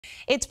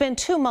It's been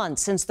 2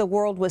 months since the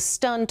world was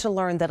stunned to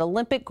learn that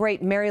Olympic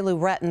great Mary Lou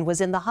Retton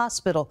was in the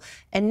hospital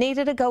and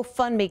needed a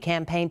GoFundMe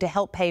campaign to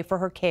help pay for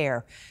her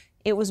care.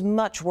 It was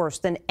much worse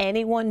than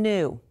anyone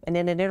knew. And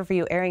in an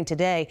interview airing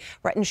today,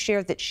 Retton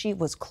shared that she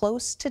was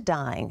close to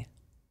dying.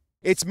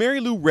 It's Mary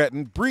Lou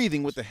Retton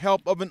breathing with the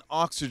help of an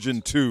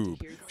oxygen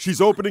tube.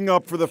 She's opening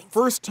up for the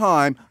first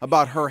time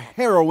about her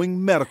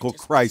harrowing medical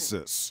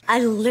crisis. I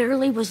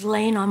literally was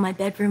laying on my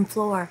bedroom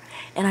floor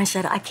and I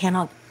said, I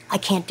can't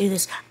do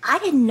this. I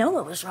didn't know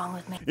what was wrong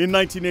with me. In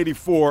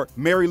 1984,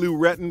 Mary Lou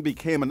Retton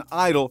became an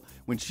idol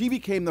when she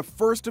became the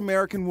first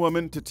American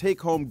woman to take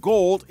home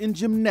gold in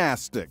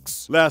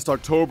gymnastics. Last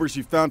October,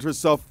 she found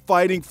herself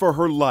fighting for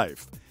her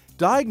life,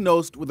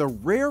 diagnosed with a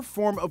rare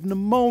form of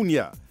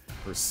pneumonia.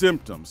 Her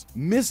symptoms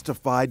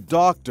mystified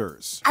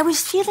doctors. I was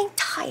feeling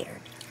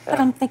tired, but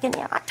I'm thinking,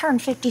 I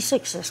turned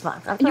 56 this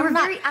month. You were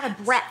very out of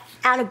breath.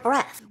 Out of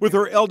breath. With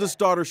her eldest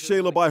daughter,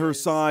 Shayla, by her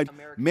side,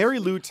 Mary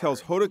Lou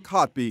tells Hoda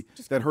Kotb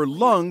that her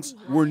lungs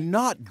were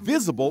not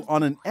visible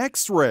on an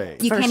X-ray.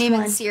 You can't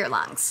even see your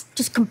lungs.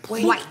 Just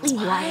completely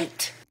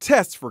white.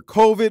 Tests for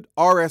COVID,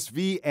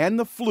 RSV, and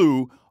the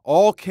flu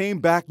all came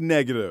back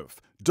negative.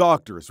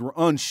 Doctors were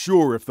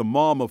unsure if the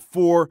mom of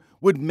 4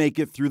 would make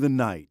it through the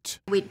night.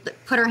 We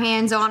put our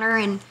hands on her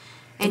and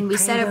we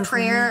said a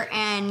prayer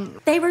and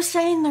they were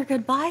saying their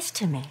goodbyes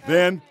to me.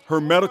 Then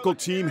her medical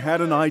team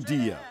had an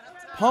idea.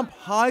 Pump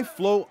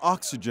high-flow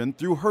oxygen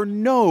through her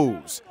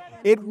nose.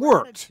 It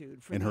worked,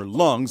 and her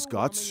lungs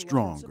got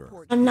stronger.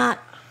 I'm not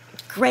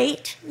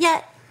great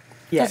yet.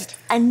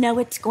 I know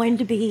it's going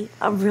to be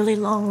a really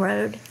long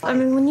road. I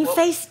mean, when you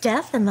face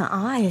death in the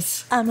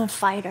eyes, I'm a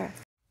fighter.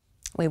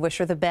 We wish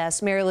her the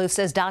best. Mary Lou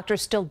says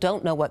doctors still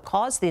don't know what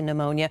caused the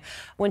pneumonia.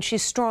 When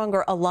she's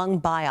stronger, a lung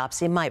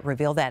biopsy might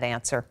reveal that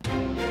answer.